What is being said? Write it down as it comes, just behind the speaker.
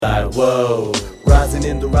Whoa. Rising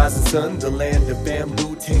in the rising sun, the land of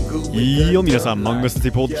bamboo, Tengu. いいよ皆さん、Manga Sensei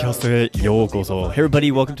Podcast へようこそ. Hey everybody,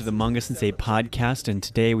 welcome to the Manga Sensei Podcast, and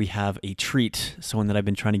today we have a treat, someone that I've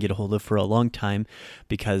been trying to get a hold of for a long time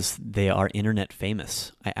because they are internet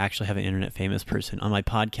famous. I actually have an internet famous person on my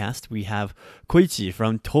podcast. We have Koichi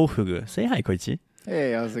from Tofugu. Say hi, Koichi.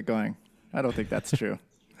 Hey, how's it going? I don't think that's true.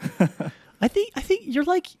 I think you're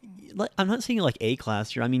like I'm not saying you're like A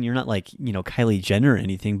class. You're not like, Kylie Jenner or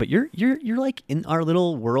anything, but you're like in our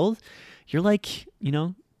little world. You're like,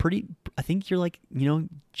 pretty. I think you're like,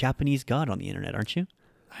 Japanese god on the internet, aren't you?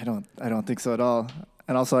 I don't think so at all.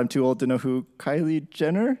 And also, I'm too old to know who Kylie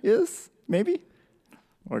Jenner is. Maybe,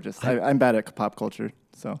 or just I'm bad at pop culture,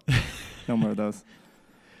 so no more of those.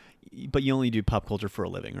 But you only do pop culture for a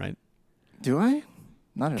living, right? Do I?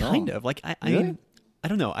 Not at all. Kind of. Like I Really? mean, I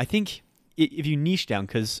don't know. I think if you niche down,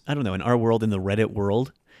 because I don't know, in our world, in the Reddit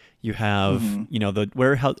world, you have the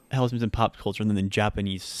warehouses in pop culture, and then the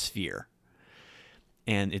Japanese sphere.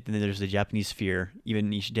 And then there's the Japanese sphere, even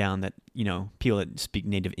niche down, that people that speak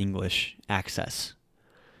native English access.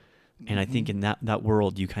 And I think in that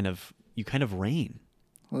world, you kind of reign.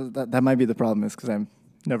 Well, that might be the problem, is because I'm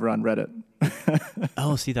never on Reddit.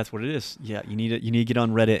 Oh, see, that's what it is. Yeah, you need to get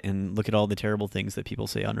on Reddit and look at all the terrible things that people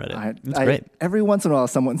say on Reddit. It's great. Every once in a while,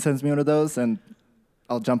 someone sends me one of those, and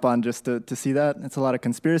I'll jump on just to see that. It's a lot of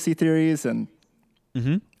conspiracy theories and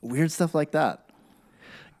weird stuff like that.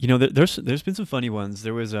 There's been some funny ones.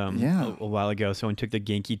 There was a while ago, someone took the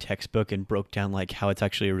Genki textbook and broke down like how it's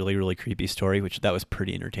actually a really, really creepy story, which that was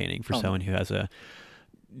pretty entertaining for someone who has a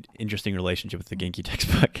interesting relationship with the Genki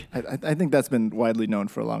textbook. I think that's been widely known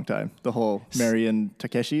for a long time. The whole Marion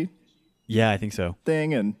Takeshi I think so.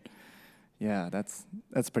 thing, and that's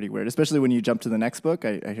pretty weird. Especially when you jump to the next book,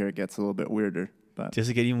 I hear it gets a little bit weirder. But Does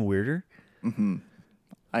it get even weirder?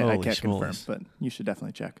 I can't confirm, but you should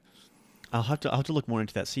definitely check. I'll have to look more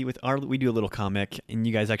into that. See, we do a little comic, and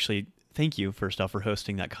you guys actually, thank you first off for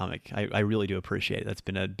hosting that comic. I really do appreciate it. That's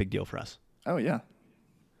been a big deal for us. Oh yeah,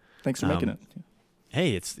 thanks for making it.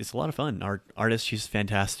 Hey, it's a lot of fun. Our artist, she's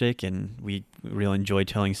fantastic, and we really enjoy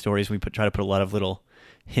telling stories. We try to put a lot of little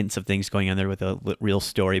hints of things going on there with a real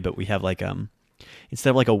story, but we have like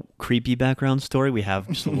instead of like a creepy background story, we have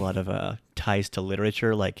just a lot of ties to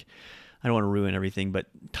literature. Like, I don't want to ruin everything, but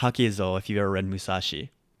Takezo, if you've ever read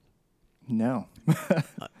Musashi. No.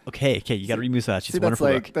 Okay, you got to read Musashi. See, it's a wonderful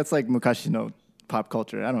book. That's like Mukashi no pop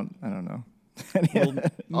culture. I don't know.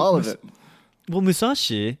 All of it. Well,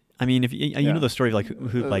 Musashi. I mean, if you know the story of like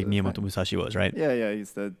who Miyamoto Musashi was, right? Yeah.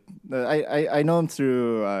 He's I know him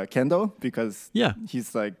through kendo, because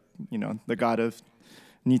he's like the god of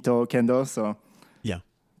Nito kendo. So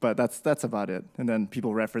but that's about it. And then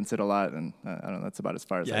people reference it a lot, and I don't know. That's about as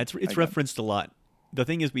far as it's referenced a lot. The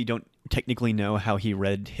thing is, we don't technically know how he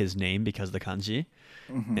read his name because of the kanji,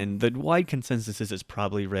 and the wide consensus is it's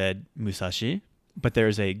probably read Musashi, but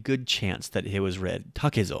there's a good chance that it was read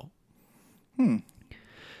Takezo.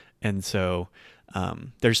 And so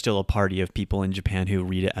there's still a party of people in Japan who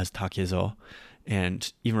read it as Takezo,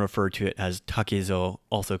 and even refer to it as Takezo,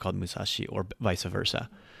 also called Musashi, or vice versa.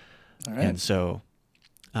 All right. And so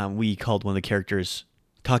we called one of the characters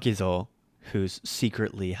Takezo, who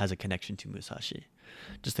secretly has a connection to Musashi,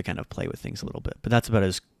 just to kind of play with things a little bit. But that's about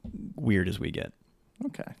as weird as we get.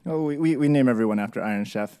 Okay. Well, we name everyone after Iron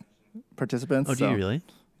Chef participants. Oh, do you really?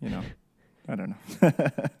 I don't know.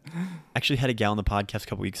 Actually had a gal on the podcast a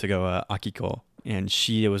couple weeks ago, Akiko, and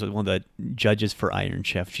she was one of the judges for Iron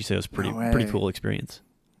Chef. She said it was pretty cool experience.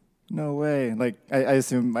 No way. Like, I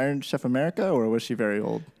assume Iron Chef America, or was she very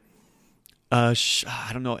old? I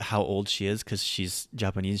don't know how old she is because she's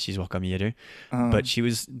Japanese. She's Wakamieru. But she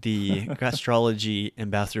was the gastrology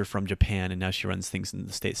ambassador from Japan, and now she runs things in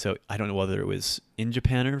the States. So I don't know whether it was in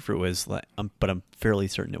Japan or if it was, but I'm fairly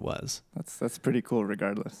certain it was. That's pretty cool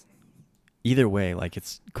regardless. Either way, like,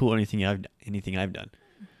 it's cool. Anything I've done.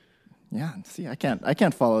 Yeah. See, I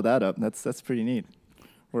can't follow that up. That's pretty neat.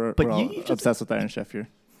 We're all obsessed with Iron Chef here.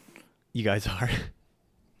 You guys are.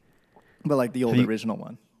 But like the original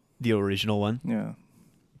one. The original one? Yeah.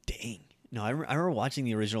 Dang. No, I remember watching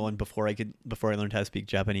the original one before I learned how to speak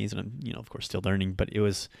Japanese, and I'm, of course, still learning. But I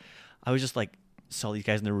was just like, saw these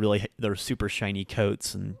guys in their super shiny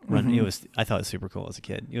coats and running. I thought it was super cool as a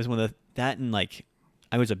kid. It was one of that, and like,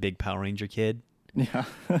 I was a big Power Ranger kid. Yeah.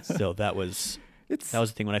 So that was the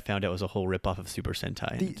thing when I found out it was a whole ripoff of Super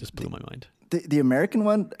Sentai, and it just blew my mind. The American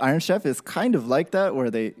one, Iron Chef, is kind of like that,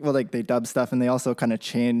 where they dub stuff, and they also kind of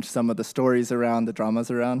change some of the stories around, the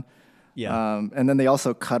dramas around. Yeah. And then they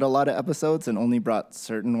also cut a lot of episodes and only brought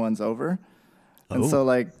certain ones over. And so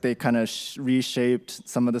like they kind of reshaped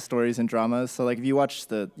some of the stories and dramas. So like if you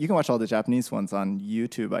can watch all the Japanese ones on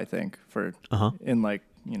YouTube, I think, for in like,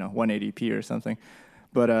 180p or something.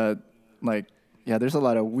 But like, yeah, there's a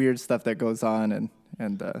lot of weird stuff that goes on,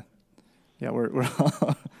 and yeah, we're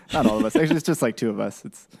all, not all of us. Actually, it's just like two of us.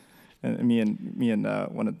 It's me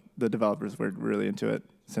and one of the developers were really into it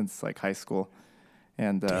since like high school,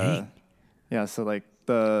 and yeah, so like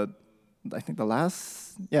I think it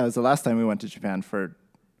was the last time we went to Japan for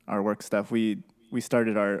our work stuff. We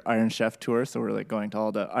started our Iron Chef tour, so we're like going to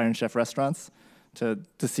all the Iron Chef restaurants to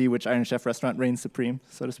see which Iron Chef restaurant reigns supreme,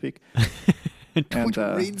 so to speak. And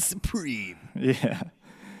reigns supreme. Yeah,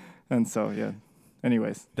 and so yeah.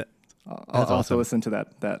 Anyways, I'll awesome. also listen to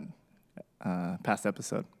that past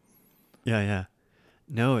episode. Yeah.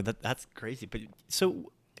 No, that's crazy. But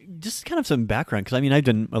so just kind of some background, because I mean, I've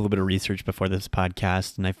done a little bit of research before this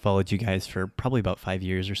podcast, and I've followed you guys for probably about 5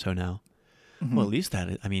 years or so now. Mm-hmm. Well, at least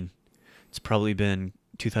that. I mean, it's probably been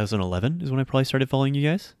 2011 is when I probably started following you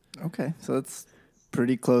guys. Okay, so that's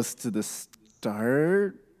pretty close to the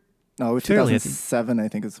start. No, 2007 I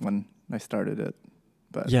think is when I started it.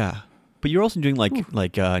 But yeah, but you're also doing like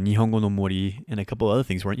Nihongo no Mori and a couple other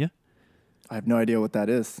things, weren't you? I have no idea what that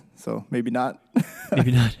is, so maybe not.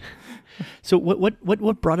 Maybe not. So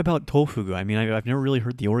what brought about Tofugu? I mean, I've never really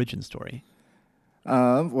heard the origin story.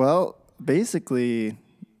 Well, basically,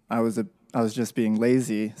 I was just being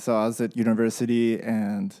lazy. So I was at university,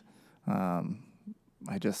 and I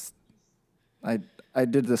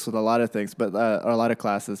did this with a lot of things, but or a lot of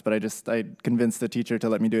classes. But I convinced the teacher to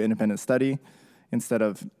let me do independent study instead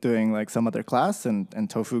of doing like some other class, and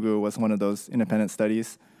Tofugu was one of those independent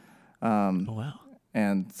studies. Oh wow!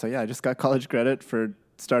 And so yeah, I just got college credit for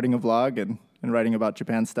starting a blog and writing about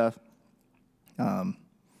Japan stuff. And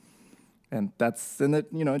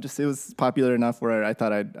it was popular enough where I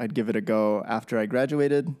thought I'd give it a go after I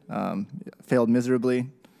graduated. Failed miserably,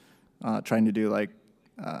 trying to do like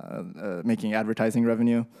making advertising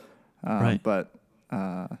revenue. Right. But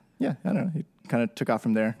yeah, I don't know. It kind of took off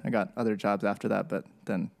from there. I got other jobs after that, but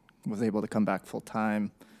then was able to come back full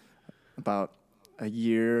time about a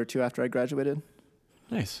year or two after I graduated.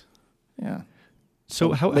 Nice. Yeah.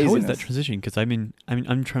 So how is that transition? Because I'm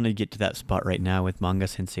trying to get to that spot right now with Manga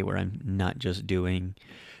Sensei where I'm not just doing,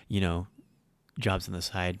 jobs on the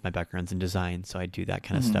side. My background's in design, so I do that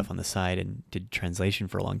kind of stuff on the side and did translation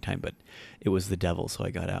for a long time, but it was the devil, so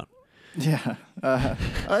I got out. Yeah.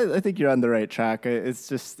 I think you're on the right track. It's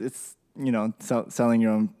selling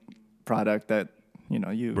your own product that,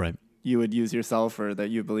 you would use yourself or that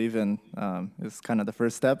you believe in is kind of the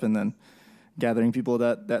first step, and then gathering people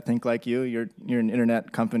that think like you. You're an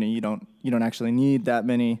internet company. You don't actually need that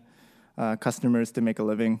many customers to make a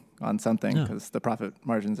living on something because the profit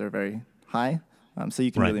margins are very high. So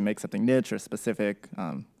you can really make something niche or specific.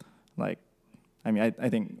 I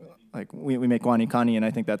think like we make wani kani, and I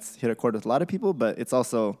think that's hit a chord with a lot of people. But it's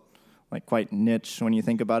also like quite niche when you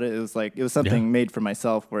think about it. It was something made for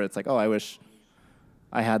myself where it's like, oh, I wish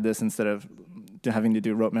I had this instead of having to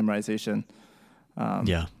do rote memorization.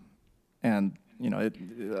 And,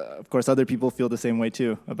 of course, other people feel the same way,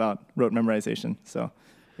 too, about rote memorization. So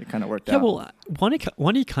it kind of worked out. Yeah, well,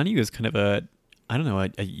 Wani Kani is kind of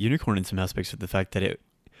a unicorn in some aspects of the fact that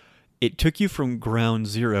it took you from ground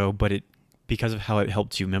zero, but because of how it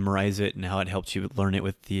helped you memorize it and how it helped you learn it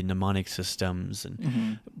with the mnemonic systems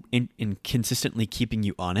and in consistently keeping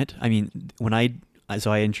you on it. I mean,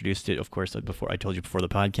 so I introduced it, of course, before I told you before the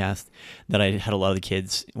podcast that I had a lot of the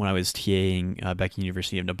kids when I was TAing back in the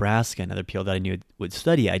University of Nebraska and other people that I knew would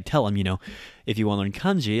study. I'd tell them, if you want to learn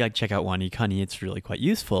kanji, I'd check out Wani Kani. It's really quite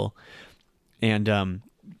useful. And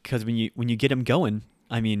because when you get them going,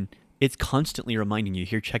 I mean, it's constantly reminding you,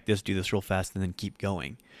 here, check this, do this real fast, and then keep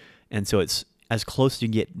going. And so it's as close as you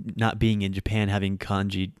get not being in Japan, having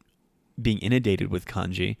kanji, being inundated with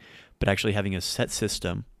kanji, but actually having a set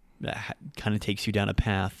system that kind of takes you down a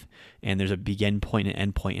path, and there's a begin point and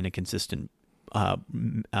end point and a consistent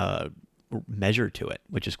measure to it,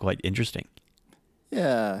 which is quite interesting.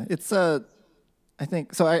 Yeah, it's I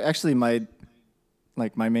think so.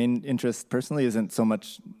 My main interest personally isn't so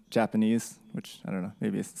much Japanese, which I don't know,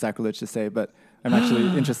 maybe it's sacrilege to say, but I'm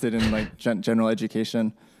actually interested in like general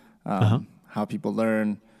education, how people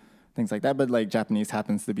learn, things like that. But like Japanese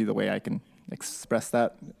happens to be the way I can express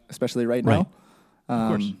that, especially right now. Of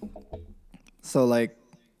course. So like,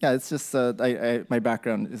 yeah, it's just my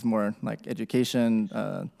background is more like education.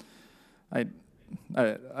 I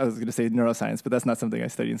was going to say neuroscience, but that's not something I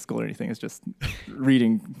studied in school or anything. It's just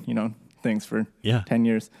reading, things for 10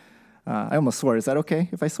 years. I almost swore. Is that okay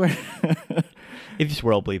if I swear? If you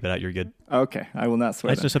swear, I'll bleep it out. You're good. Okay, I will not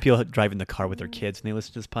swear. I just know some people drive in the car with their kids and they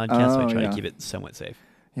listen to this podcast, so I try to keep it somewhat safe.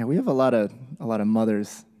 Yeah, we have a lot of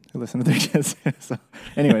mothers who listen to their kids. So,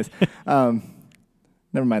 anyways,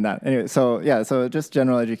 never mind that. Anyway, so just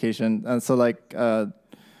general education. So like, I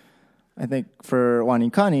think for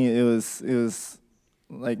Wanikani, it was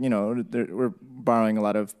like, we're borrowing a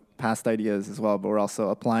lot of past ideas as well, but we're also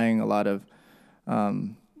applying a lot of,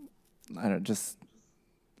 just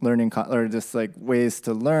learning or just like ways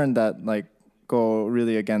to learn that like go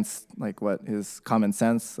really against like what is common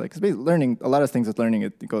sense. Like, 'cause basically learning, a lot of things with learning,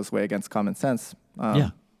 it goes way against common sense.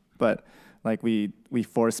 But like we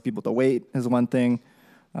force people to wait is one thing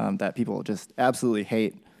that people just absolutely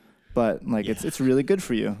hate. But like it's really good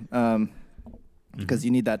for you because you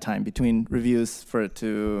need that time between reviews for it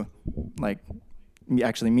to like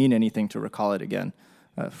actually mean anything to recall it again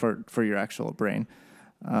for your actual brain.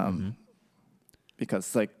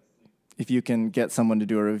 Because like if you can get someone to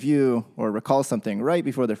do a review or recall something right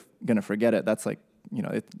before they're going to forget it, that's like,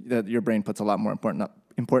 your brain puts a lot more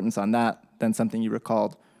importance on that than something you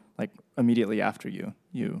recalled like immediately after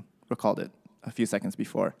you recalled it a few seconds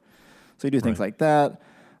before. So you do things like that.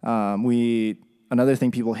 Another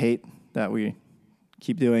thing people hate that we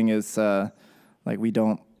keep doing is like we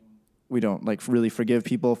don't like really forgive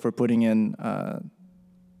people for putting in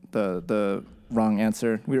the wrong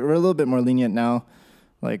answer. We're a little bit more lenient now.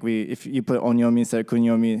 Like if you put onyomi instead of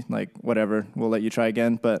kunyomi, like whatever, we'll let you try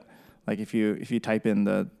again. But like if you type in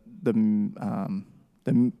the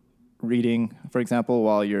reading, for example,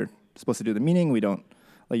 while you're supposed to do the meaning, we don't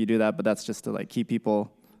let you do that. But that's just to like keep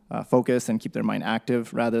people focused and keep their mind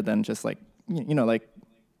active, rather than just like like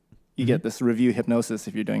you get this review hypnosis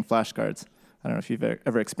if you're doing flashcards. I don't know if you've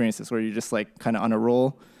ever experienced this, where you're just like kind of on a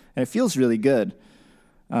roll, and it feels really good,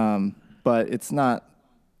 but it's not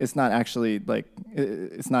actually like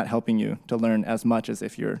it's not helping you to learn as much as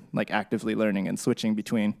if you're like actively learning and switching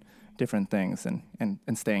between different things and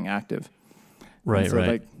staying active. Right, so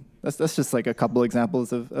like that's just like a couple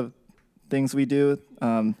examples of things we do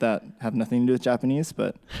that have nothing to do with Japanese,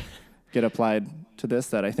 but get applied to this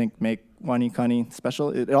that I think make Wanikani special.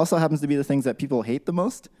 It also happens to be the things that people hate the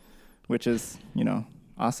most, which is,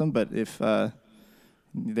 awesome. But if they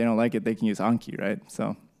don't like it, they can use Anki, right?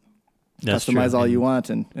 So that's customize true. all you want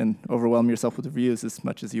and overwhelm yourself with reviews as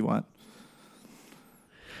much as you want.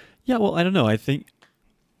 Yeah, well, I don't know. I think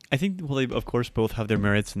well, they of course both have their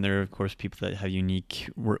merits, and there are of course people that have unique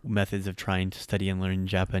methods of trying to study and learn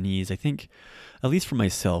Japanese. I think, at least for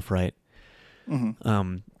myself, right?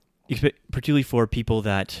 Particularly for people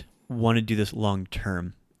that want to do this long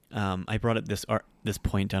term. I brought up this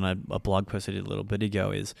point on a blog post I did a little bit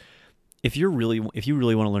ago. Is if you really want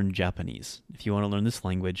to learn Japanese, if you want to learn this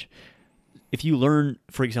language, if you learn,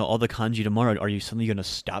 for example, all the kanji tomorrow, are you suddenly going to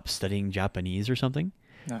stop studying Japanese or something?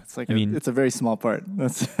 No, it's like it's a very small part.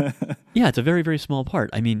 Yeah, it's a very, very small part.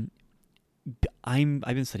 I mean, I've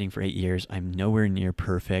been studying for 8 years. I'm nowhere near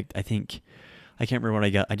perfect. I can't remember what I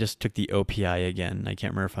got. I just took the OPI again. I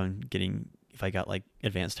can't remember if I got like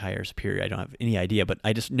advanced, higher, superior. I don't have any idea, but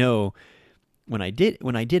I just know when I did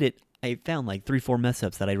it, I found like 3-4 mess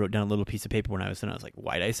ups that I wrote down on a little piece of paper when I was done. I was like,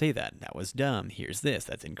 why did I say that? That was dumb. Here's this.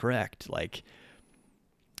 That's incorrect. Like,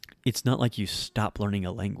 it's not like you stop learning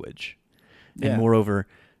a language. Yeah, and moreover,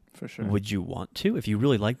 for sure, would you want to? If you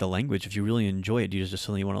really like the language, if you really enjoy it, do you just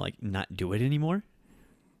suddenly want to like not do it anymore?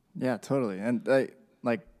 Yeah, totally. And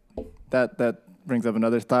like that brings up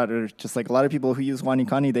another thought, or just like a lot of people who use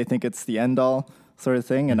Wanikani, they think it's the end all sort of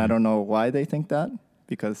thing. And I don't know why they think that,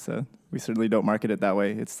 because we certainly don't market it that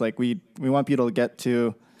way. It's like we want people to get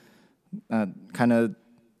to kind of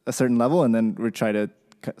a certain level, and then we try to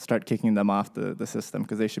start kicking them off the system,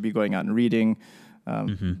 because they should be going out and reading,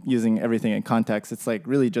 using everything in context. It's like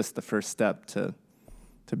really just the first step to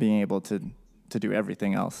being able to do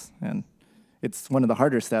everything else. And it's one of the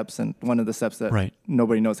harder steps, and one of the steps that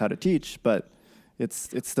nobody knows how to teach, but it's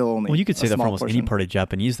still only. Well, you could say that for almost portion. any part of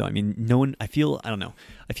Japanese, though. I mean, no one. I feel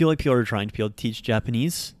like people are trying to be able to teach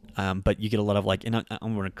Japanese, but you get a lot of like, and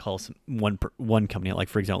I'm going to call one company, like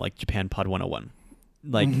for example, like Japan Pod 101.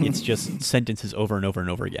 Like it's just sentences over and over and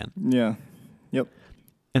over again. Yeah. Yep.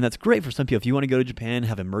 And that's great for some people. If you want to go to Japan,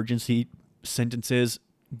 have emergency sentences,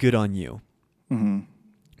 good on you. Mm-hmm.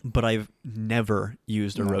 But I've never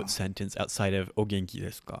used a rote sentence outside of "O genki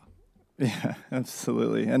desu ka?" Yeah,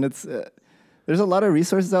 absolutely. And it's there's a lot of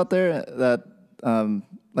resources out there that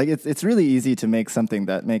like it's really easy to make something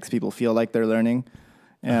that makes people feel like they're learning,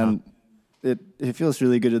 and it feels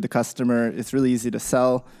really good to the customer. It's really easy to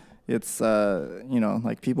sell. It's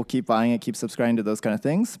like people keep buying it, keep subscribing to those kind of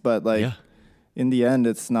things, but like in the end,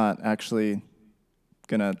 it's not actually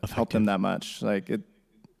gonna help them that much. Like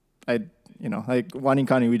like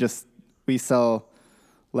Waninkani, we sell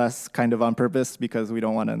less kind of on purpose because we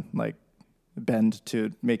don't want to like bend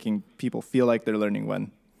to making people feel like they're learning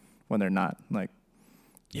when they're not. Like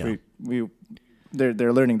they're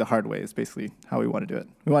learning the hard way is basically how we want to do it.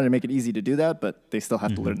 We want to make it easy to do that, but they still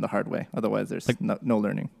have to learn the hard way. Otherwise, there's no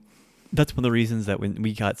learning. That's one of the reasons that when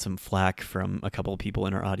we got some flack from a couple of people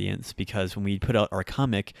in our audience, because when we put out our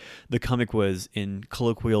comic, the comic was in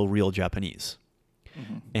colloquial real Japanese.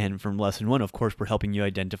 And from lesson 1, of course, we're helping you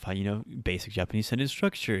identify, basic Japanese sentence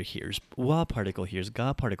structure. Here's wa particle, here's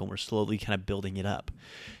ga particle. We're slowly kind of building it up.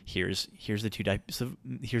 Here's the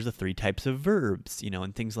 3 types of verbs,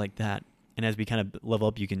 and things like that. And as we kind of level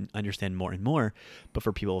up, you can understand more and more. But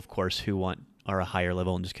for people, of course, who are a higher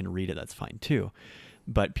level and just can read it, that's fine too.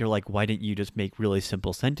 But you're like, why didn't you just make really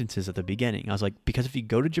simple sentences at the beginning? I was like, because if you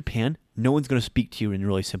go to Japan, no one's going to speak to you in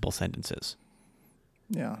really simple sentences.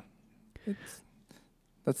 Yeah.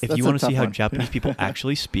 If you want to see how Japanese people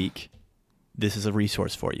actually speak, this is a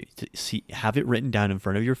resource for you. To have it written down in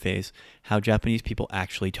front of your face, how Japanese people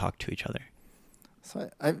actually talk to each other. So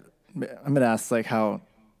I'm going to ask like how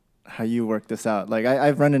you work this out. Like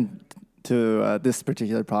I've run into this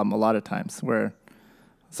particular problem a lot of times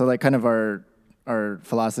so like kind of our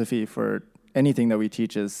philosophy for anything that we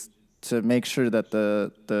teach is to make sure that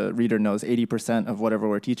the reader knows 80% of whatever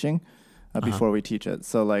we're teaching before we teach it.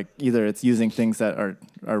 So like either it's using things that are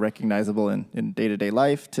recognizable in day-to-day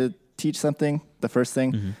life to teach something, the first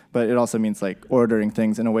thing, but it also means like ordering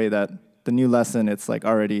things in a way that the new lesson, it's like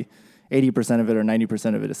already 80% of it or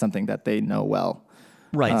 90% of it is something that they know well.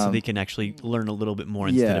 Right, so they can actually learn a little bit more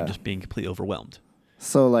instead of just being completely overwhelmed.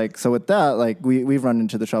 So with that, like we've run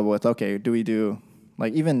into the trouble with, okay, do we do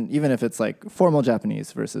like even if it's like formal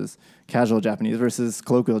Japanese versus casual Japanese versus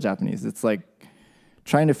colloquial Japanese, it's like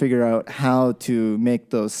trying to figure out how to make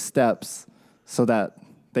those steps so that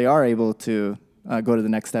they are able to go to the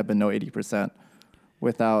next step and know 80%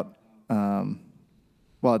 without, at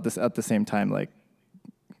the same time, like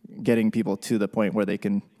getting people to the point where they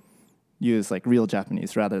can use like real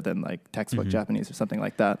Japanese rather than like textbook Japanese or something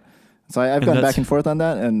like that. So I've gone back and forth on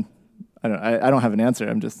that, and I don't have an answer.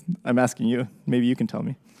 I'm asking you. Maybe you can tell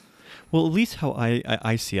me. Well, at least how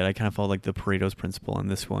I see it, I kind of follow like the Pareto's principle on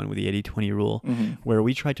this one with the 80-20 rule, where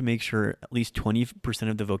we try to make sure at least 20%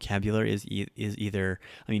 of the vocabulary is either,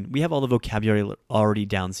 we have all the vocabulary already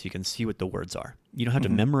down so you can see what the words are. You don't have to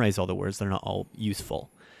memorize all the words. They're not all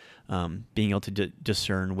useful. Being able to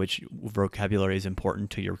discern which vocabulary is important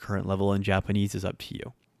to your current level in Japanese is up to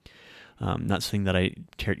you. Not something that I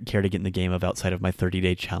care to get in the game of outside of my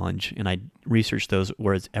 30-day challenge. And I researched those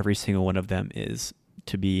words. Every single one of them is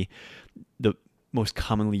to be the most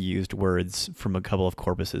commonly used words from a couple of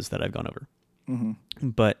corpuses that I've gone over.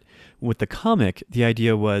 But with the comic, the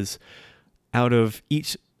idea was out of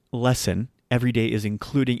each lesson, every day is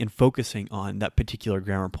including and focusing on that particular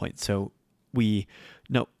grammar point. So we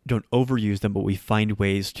don't overuse them, but we find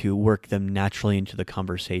ways to work them naturally into the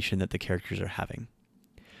conversation that the characters are having.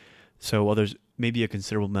 So while there's maybe a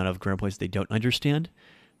considerable amount of grammar points they don't understand,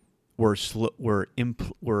 we're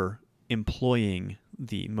employing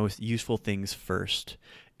the most useful things first,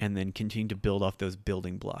 and then continue to build off those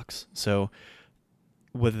building blocks. So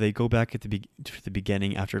whether they go back to the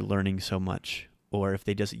beginning after learning so much, or if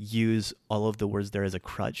they just use all of the words there as a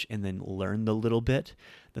crutch and then learn the little bit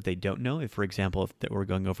that they don't know. If, for example, if we're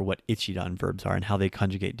going over what ichidan verbs are and how they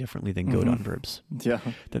conjugate differently than godon verbs. Yeah.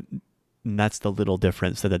 And that's the little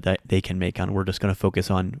difference that they can make on. We're just going to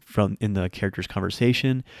focus on from in the character's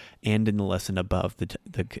conversation and in the lesson above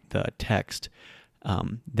the text,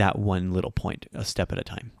 that one little point, a step at a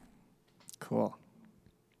time. Cool.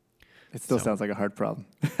 It still sounds like a hard problem.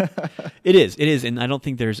 It is, and I don't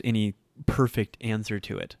think there's any perfect answer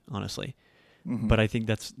to it, honestly. But I think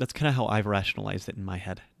that's kind of how I've rationalized it in my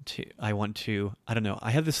head too. I don't know,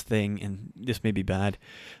 I have this thing, and this may be bad,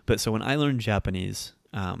 but so when I learned Japanese,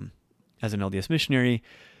 as an LDS missionary,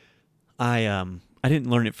 I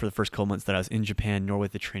didn't learn it for the first couple months that I was in Japan, nor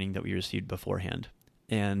with the training that we received beforehand.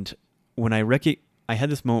 And when I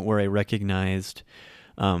had this moment where I recognized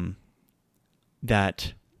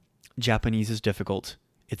that Japanese is difficult.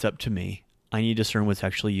 It's up to me. I need to discern what's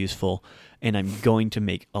actually useful, and I'm going to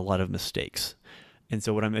make a lot of mistakes. And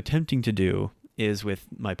so what I'm attempting to do is with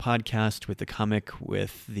my podcast, with the comic,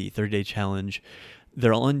 with the 30-day challenge,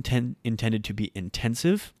 they're all intended to be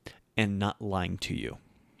intensive and not lying to you.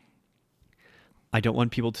 I don't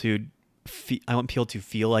want people to I want people to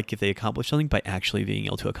feel like if they accomplish something by actually being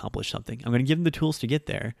able to accomplish something. I'm going to give them the tools to get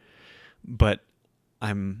there, but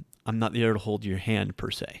I'm not there to hold your hand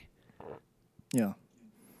per se. Yeah.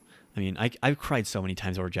 I mean, I've cried so many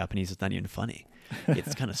times over Japanese, it's not even funny.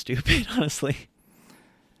 It's kind of stupid, honestly.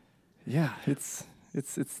 Yeah, it's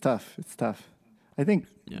tough. It's tough. I think,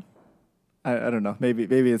 I don't know,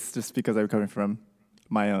 maybe it's just because I'm coming from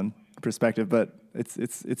my own perspective, but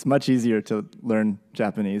it's much easier to learn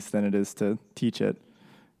Japanese than it is to teach it.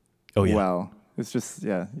 Oh yeah. Well, it's just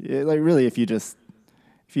like really if you just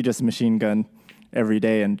machine gun every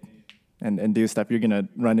day and do stuff, you're gonna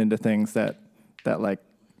run into things that like,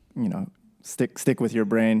 you know, stick with your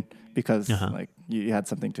brain because like you had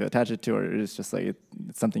something to attach it to, or it's just like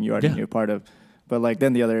it's something you already knew part of. But like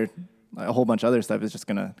then a whole bunch of other stuff is just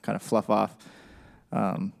gonna kind of fluff off.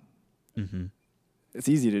 It's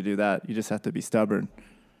easy to do that. You just have to be stubborn.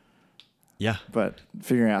 Yeah. But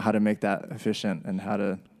figuring out how to make that efficient and how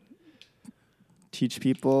to teach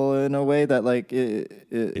people in a way that like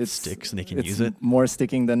it sticks and they can use it. More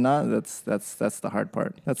sticking than not. That's the hard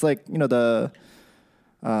part. That's like, you know, the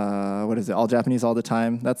what is it? All Japanese all the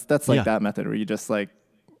time. That's like that method where you just like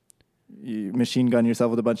you machine gun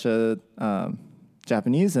yourself with a bunch of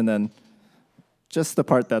Japanese, and then just the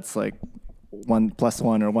part that's like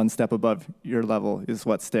 1+1 or one step above your level is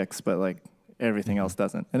what sticks, but like everything else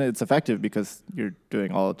doesn't. And it's effective because you're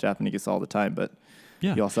doing all Japanese all the time, but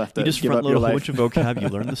you also have to just give front up your load a whole life. bunch of vocab, you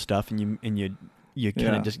learn the stuff, and you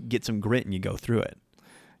kind of just get some grit and you go through it.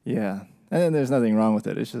 Yeah. And then there's nothing wrong with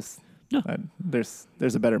it. It's just there's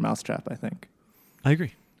a better mousetrap, I think. I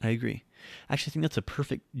agree. Actually, I think that's a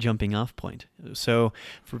perfect jumping off point. So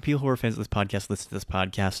for people who are fans of this podcast, listen to this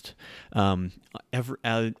podcast. At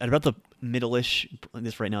about the middle-ish,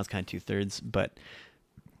 this right now is kind of 2/3, but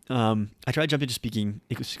I tried jumping to speaking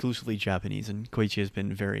exclusively Japanese, and Koichi has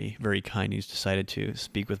been very, very kind. He's decided to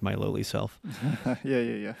speak with my lowly self.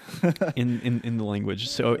 Yeah. in the language.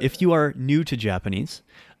 So if you are new to Japanese,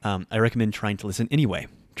 I recommend trying to listen anyway.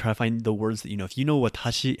 Try to find the words that you know. If you know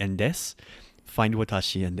watashi and desu, find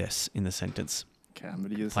watashi and desu in the sentence. Okay, I'm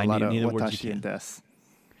going to use find a lot of watashi and desu.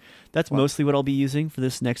 That's mostly what I'll be using for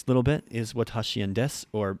this next little bit is watashi and desu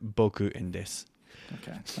or boku and desu.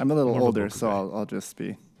 Okay. I'm a little older, so I'll just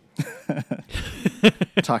be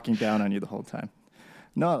talking down on you the whole time.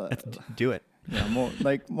 No, do it. Yeah, も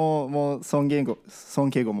う尊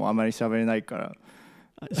敬語もあまり喋れないから。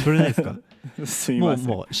それないですか？すいません。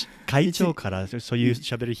もう会長からそういう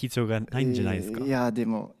喋る必要がないんじゃないですか？いやで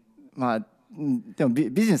もでも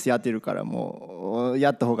ビジネスやってるからもう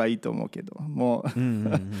やった方がいいと思うけど、も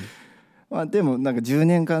うでもなんか10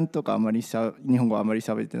年間とかあまり日本語あまり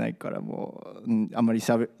喋ってないからもう、あまり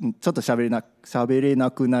ちょっと喋れ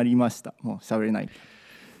なくなりました。もう喋れない。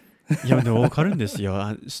いやでも分かるんですよ。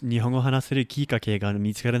日本語話せるきっかけが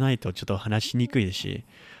見つからないとちょっと話しにくいですし、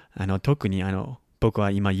特に僕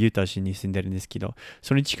は今ユタ州に住んでるんですけど、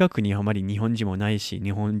その近くにあまり日本人もないし、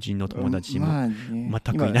日本人の友達も全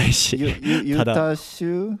くいないし、ユタ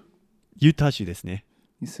州ですね。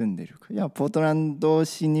に住んでるか。いやポートランド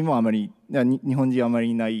市にもあまり日本人あま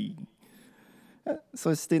りいない。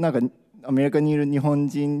そしてなんかアメリカにいる日本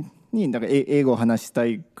人になんか英語を話した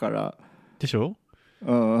いからでしょ？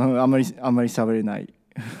あんまり喋れない。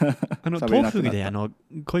トフグで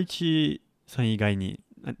小市さん以外に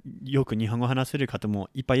よく日本語話せる方も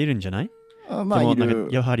いっぱいいるんじゃない？でもなんか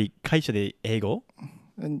やはり会社で英語？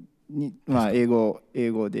英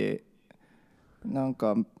語でなん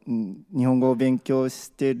か日本語を勉強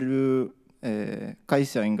してる、会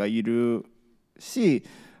社員がいるし、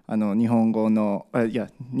日本の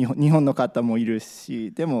方もいる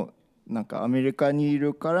し、でもなんかアメリカにい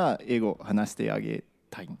るから英語を話してあげ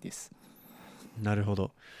たいんです。なるほ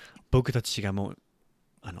ど。僕たちがもう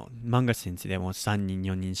漫画先生でも3人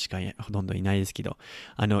4人しかほとんどいないですけど、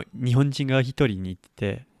日本人が1人に行っ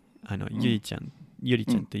てゆりちゃん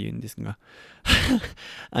って言うんですが、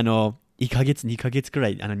1ヶ月2ヶ月くら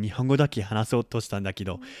い日本語だけ話そうとしたんだけ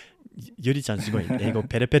ど、ゆりちゃんすごい英語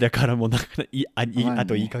ペラペラからもうあ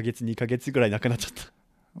と1ヶ月2ヶ月くらいなくなっちゃった。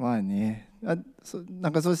まあね。な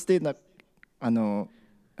んかそして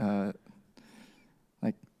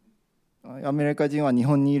アメリカ人は日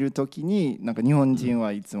本にいるときになんか日本人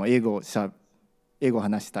はいつも英語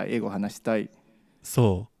話したい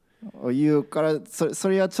そう言うから、そ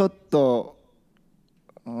れはちょっと、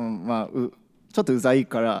ちょっとうざい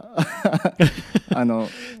から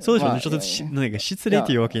そうでしょうね。ちょっとなんか失礼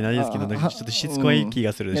というわけないですけど、ちょっとしつこい気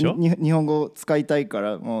がするでしょ。日本語を使いたいか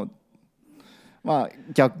らもう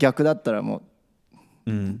逆だったらも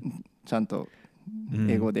う、ちゃんと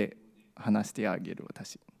英語で話してあげる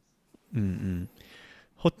私。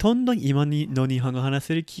ほとんど今の日本語を話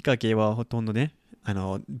せるきっかけはほとんどね、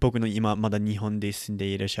僕の今まだ日本で住んで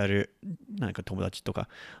いらっしゃるなんか友達とか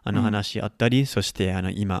話あったり、そして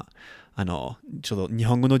今ちょっと日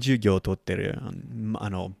本語の授業を取ってる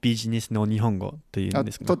ビジネスの日本語というん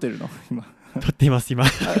ですか。取ってるの今。取っています今。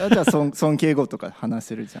じゃあ尊敬語とか話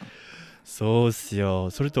せるじゃん。そうっすよ。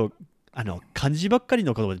それと漢字ばっかり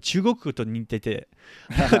の言葉で中国語と似てて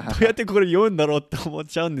どうやってこれ読むんだろうって思っ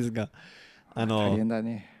ちゃうんですが、大変だ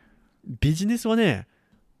ね。ビジネスはね、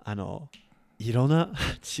いろんな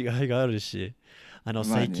違いがあるし、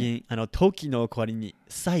最近、時の代わりに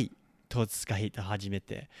歳と使い始め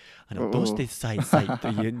て、どうして歳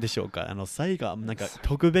と言うんでしょうか。歳がなんか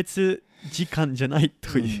特別時間じゃない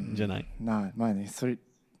というんじゃない。まあね、それ、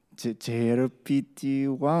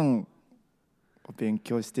JLPT1 を勉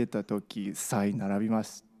強してた時、歳並びま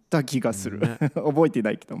した気がする。ね、覚えて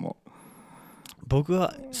ないけども。僕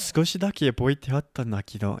は少しだけ覚えてあったんだ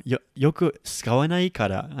けど、よく使わないか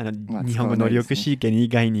ら、日本語能力試験以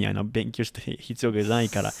外に勉強して必要がない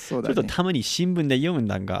から、ちょっとたまに新聞で読むん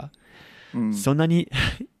だが、そんなに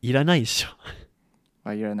いらないでし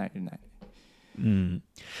ょ。いらない。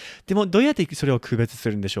でもどうやってそれを区別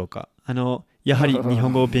するんでしょうか。やはり日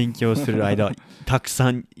本語を勉強する間、たく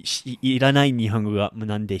さんいらない日本語が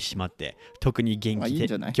学んでしまって、特に元気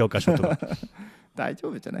で教科書とか。大丈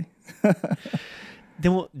夫じゃないで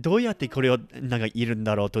もどうやってこれをなんかいるん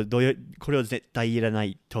だろうと、これを絶対いらな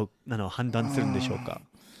いと判断するんでしょうか。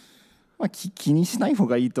気にしない方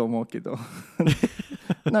がいいと思うけど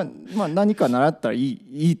何か習ったらい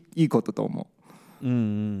いことと思う。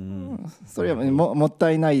それはもっ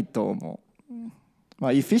たいないと思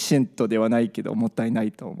う。エフィシェントではないけどもったいな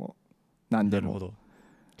いと思う。何でも。なるほど。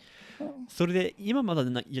それで今まだ多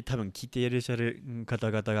分聞いていらっしゃる方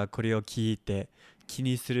々がこれを聞いて気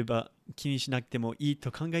にしなくてもいい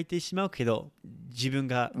と考えてしまうけど、自分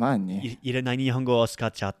がいらない日本語を使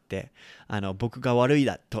っちゃって僕が悪い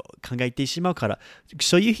だと考えてしまうから、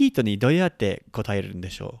そういう人にどうやって答えるんで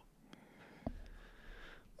しょ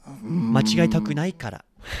う。間違いたくないから。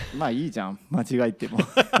いいじゃん、間違えても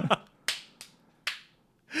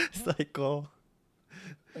最高。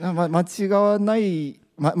間違わない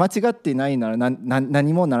間違ってないなら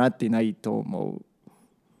何も習ってないと思う。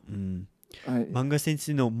漫画先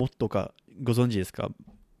生のモットーかご存知ですか。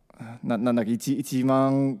なんだっけ、1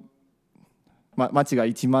万、間違い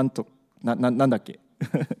1万となんだっけ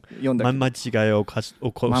読んだっけ。間違いを起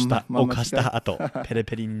こした後ペレ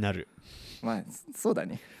ペレになる。そうだ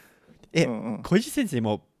ね。小石先生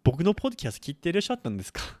も僕のポッドキャスト聞いていらっしゃったんで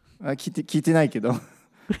すか。聞いてないけど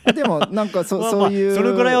でもなんかそういうそ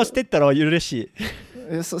のぐらいをしてったら嬉しい。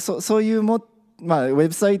そういうウェ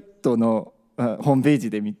ブサイトのホームページ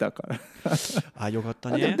で見たからよかった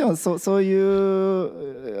ね。でもそういう、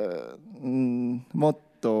モッ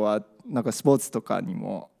トーはなんかスポーツとかに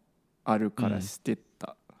もあるから知って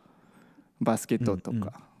た。バスケットと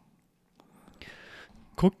か。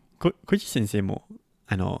小石先生も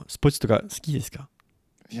スポーツとか好きですか。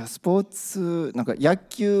いや、スポーツなんか野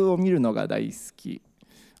球を見るのが大好き。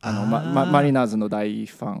マリナーズの大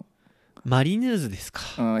ファン。マリナーズですか。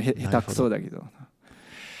下手くそだけど。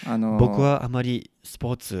僕はあまりス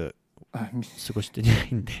ポーツ過ごしてな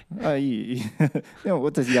いんで。いいでも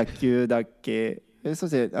私野球だけ。そ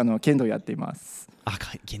して剣道やっています。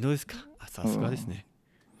剣道ですか。さすがですね。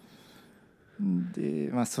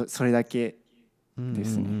でそれだけで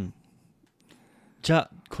すね。じゃ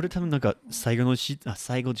あこれ多分なんか最後じゃ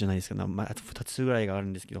ないですけど、あと2つぐらいがある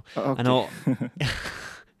んですけど、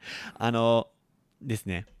です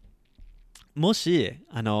ね。もし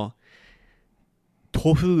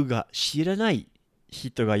トフグが知らない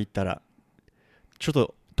人がいたら、ちょっ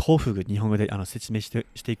とトフグ日本語で説明し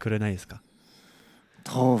てくれないですか。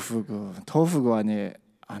トフグはね、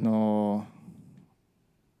多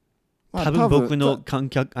分僕の観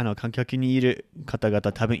客にいる方々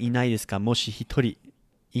多分いないですか。もし一人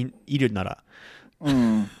いるなら、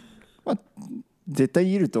絶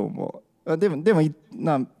対いると思う。でも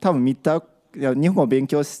多分日本語を勉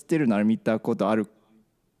強してるなら見たことある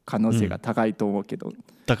可能性が高いと思うけど、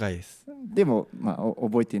高いです。でも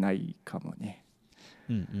覚えてないかもね。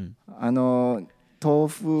ト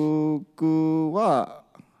フグは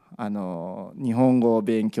日本語を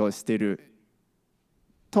勉強してる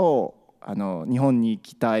と日本に行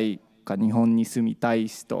きたいか日本に住みたい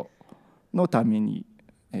人のために、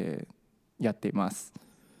やっています。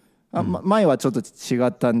前はちょっと違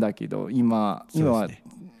ったんだけど、今は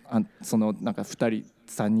そのなんか2人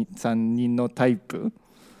3人のタイプ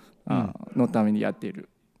のためにやっている。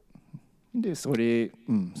でそれ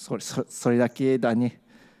だけだね。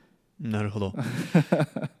なるほど。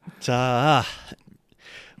じゃあ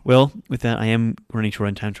Well, with that, I am running short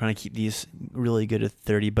on time, trying to keep these really good at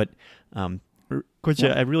 30. But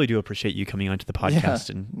Koichi, I really do appreciate you coming onto the podcast.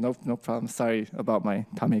 Yeah, no problem. Sorry about my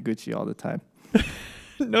tameguchi all the time.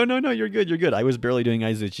 No, you're good. I was barely doing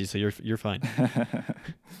aizuchi, so you're fine.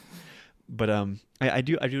 But I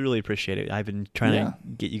do really appreciate it. I've been trying to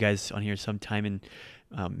get you guys on here sometime, and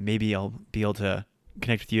maybe I'll be able to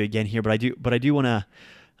connect with you again here. But I do want to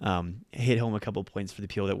hit home a couple points for the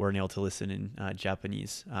people that weren't able to listen in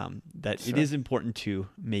Japanese. That It is important to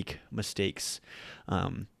make mistakes.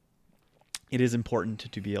 It is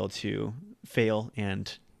important to be able to fail,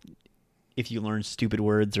 and if you learn stupid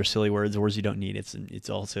words or silly words or words you don't need, it's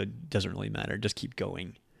also doesn't really matter. Just keep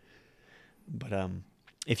going. But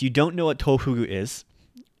if you don't know what tofugu is,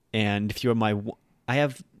 and if you're I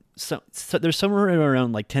have there's somewhere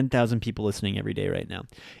around like 10,000 people listening every day right now.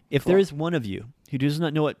 If there is one of you who does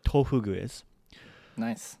not know what tofugu is,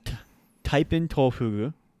 nice. Type in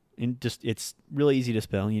tofugu, and it's really easy to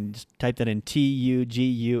spell. You just type that in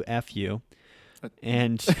TUGUFU.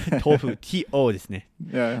 And tofu, T-O ですね.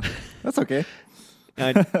 Yeah, that's okay.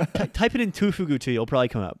 Type it in Tofugu too, you'll probably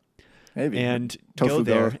come up. Maybe. And go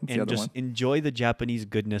there and just enjoy the Japanese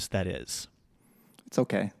goodness that is. It's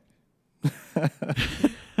okay.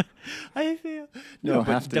 I feel. No,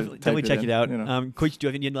 but definitely check it out. You know. Koichi, do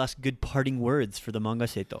you have any last good parting words for the manga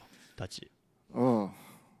seito tachi? Oh,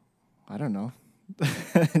 I don't know.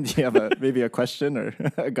 Do you have maybe a question or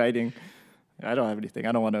a guiding? I don't have anything.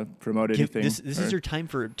 I don't want to promote anything. This is your time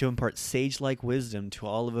to impart sage-like wisdom to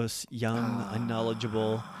all of us young,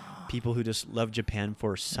 unknowledgeable people who just love Japan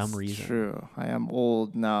for some reason. True. I am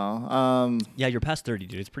old now. Yeah, you're past 30,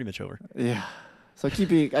 dude. It's pretty much over. Yeah. So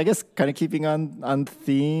keeping on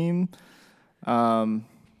theme. I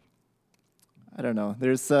don't know.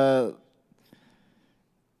 There's there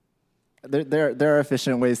are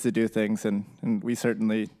efficient ways to do things, and we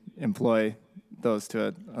certainly employ those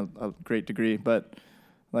to a great degree, but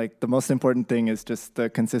like the most important thing is just the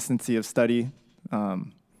consistency of study.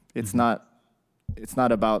 It's not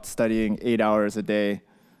about studying 8 hours a day.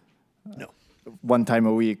 No. One time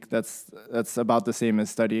a week. That's about the same as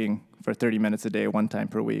studying for 30 minutes a day, one time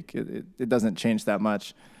per week. It doesn't change that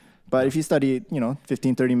much. But if you study,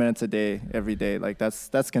 15, 30 minutes a day, every day, like that's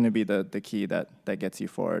going to be the key that gets you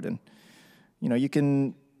forward. And, you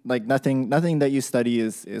can, like nothing that you study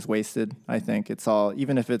is wasted. I think it's all,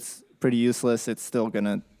 even if it's pretty useless, it's still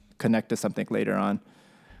gonna connect to something later on.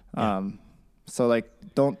 Yeah. So like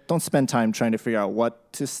don't spend time trying to figure out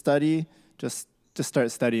what to study. Just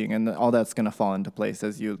start studying, and all that's gonna fall into place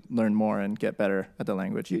as you learn more and get better at the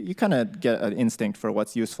language. You kind of get an instinct for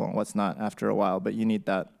what's useful and what's not after a while, but you need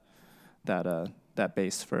that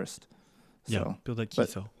base first. So, build that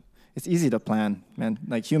kiso. It's easy to plan, man.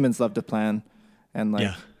 Like humans love to plan, and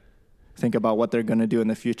think about what they're going to do in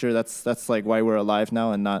the future. That's like why we're alive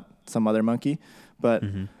now and not some other monkey. But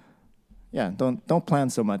don't plan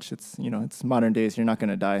so much. It's it's modern days. You're not going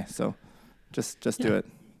to die, so just do it.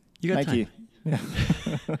 You got Nike. time. Yeah.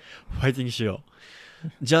 Fighting しよう。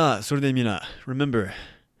じゃあそれでみんな remember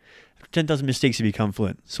 10,000 mistakes to become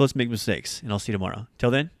fluent. So let's make mistakes, and I'll see you tomorrow.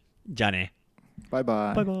 Till then, じゃあね。Bye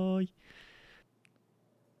bye. Bye bye.